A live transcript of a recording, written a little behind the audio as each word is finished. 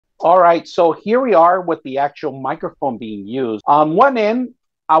All right, so here we are with the actual microphone being used. On one end,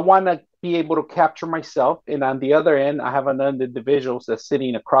 I want to be able to capture myself, and on the other end, I have another individual that's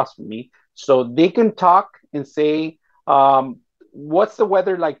sitting across from me, so they can talk and say, "What's the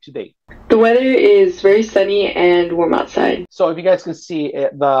weather like today?" The weather is very sunny and warm outside. So if you guys can see,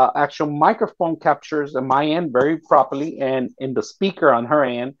 the actual microphone captures on my end very properly, and in the speaker on her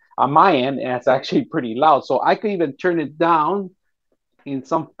end, on my end, and it's actually pretty loud. So I could even turn it down in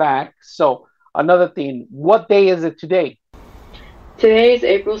some facts. So another thing, what day is it today? Today is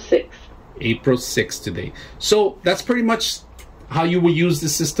April 6th. April 6th today. So that's pretty much how you will use the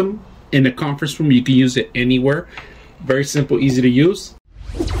system in a conference room. You can use it anywhere. Very simple, easy to use.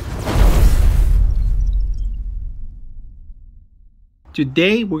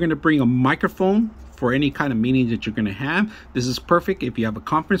 Today, we're going to bring a microphone for any kind of meeting that you're going to have. This is perfect if you have a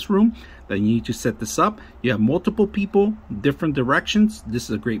conference room that you need to set this up. You have multiple people, different directions. This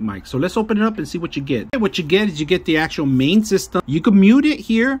is a great mic. So let's open it up and see what you get. What you get is you get the actual main system. You can mute it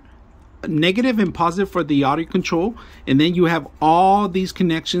here, negative and positive for the audio control, and then you have all these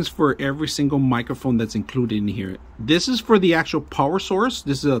connections for every single microphone that's included in here. This is for the actual power source.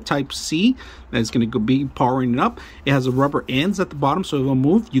 This is a type C that's going to be powering it up. It has a rubber ends at the bottom so it will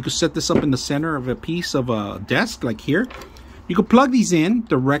move. You can set this up in the center of a piece of a desk like here. You can plug these in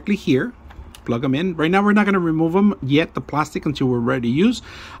directly here. Plug them in. Right now we're not going to remove them yet, the plastic, until we're ready to use.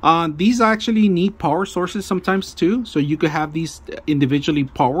 These actually need power sources sometimes too, so you could have these individually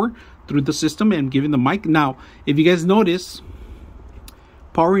power through the system and giving the mic. Now if you guys notice,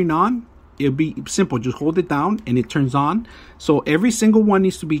 powering on, it'll be simple. Just hold it down and it turns on. So every single one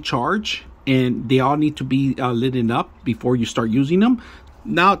needs to be charged and they all need to be lit up before you start using them.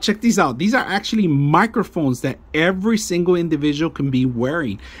 Now check these out. These are actually microphones that every single individual can be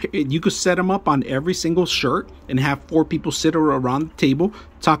wearing. You could set them up on every single shirt and have 4 people sit around the table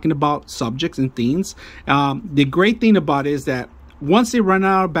talking about subjects and things. The great thing about it is that once they run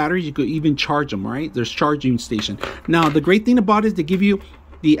out of batteries, you could even charge them, right? There's charging station. Now the great thing about it is they give you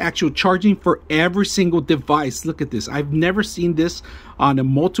the actual charging for every single device. Look at this. I've never seen this on a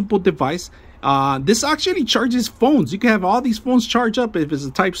multiple device. This actually charges phones. You can have all these phones charge up if it's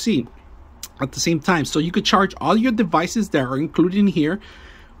a type C at the same time. So you could charge all your devices that are included in here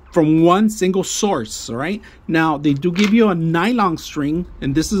from one single source. All right, now they do give you a nylon string,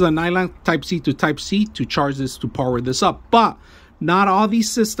 and this is a nylon type C to charge this, to power this up. But not all these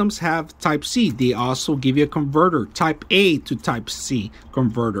systems have type C. They also give you a converter, type A to type C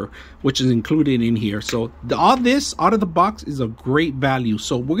converter, which is included in here. So all this out of the box is a great value.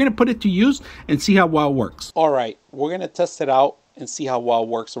 So we're going to put it to use and see how well it works. All right, we're going to test it out and see how well it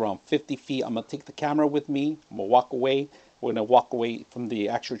works around 50 feet. I'm going to take the camera with me. I'm going to walk away. We're going to walk away from the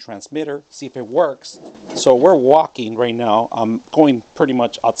actual transmitter, see if it works. So we're walking right now. I'm going pretty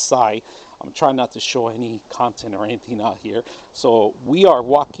much outside. I'm trying not to show any content or anything out here. So we are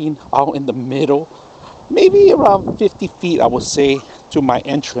walking out in the middle, maybe around 50 feet, I would say, to my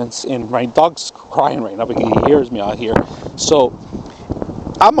entrance. And my dog's crying right now because he hears me out here. So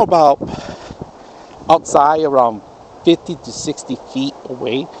I'm about outside around 50 to 60 feet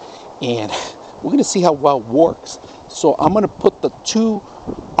away. And we're going to see how well it works. So I'm going to put the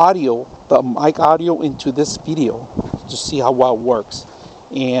mic audio into this video to see how well it works.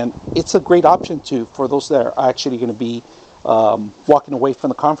 And it's a great option too for those that are actually going to be walking away from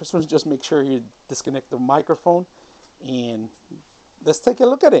the conference room. Just make sure you disconnect the microphone, and let's take a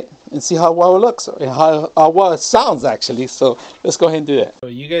look at it and see how well it looks and how well it sounds actually. So let's go ahead and do that. So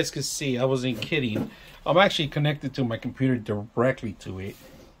you guys can see, I wasn't kidding. I'm actually connected to my computer directly to it,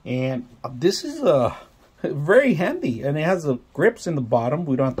 and this is very handy, and it has the grips in the bottom.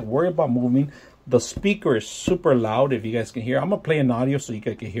 We don't have to worry about moving. The speaker is super loud, if you guys can hear. I'm gonna play an audio so you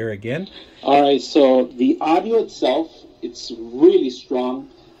guys can hear again. All right, so the audio itself, it's really strong.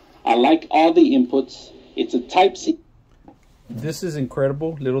 I like all the inputs. It's a type C. This is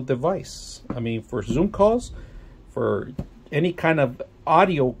incredible little device. I mean, for Zoom calls, for any kind of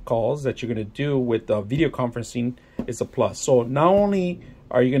audio calls that you're gonna do with video conferencing, it's a plus. So not only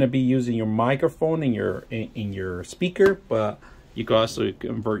are you going to be using your microphone in your speaker, but you can also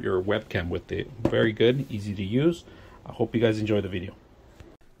convert your webcam with it. Very good, easy to use. I hope you guys enjoy the video.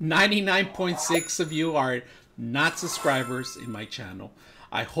 99.6 of you are not subscribers in my channel.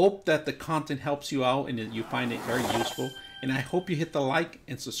 I hope that the content helps you out and that you find it very useful. And I hope you hit the like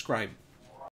and subscribe.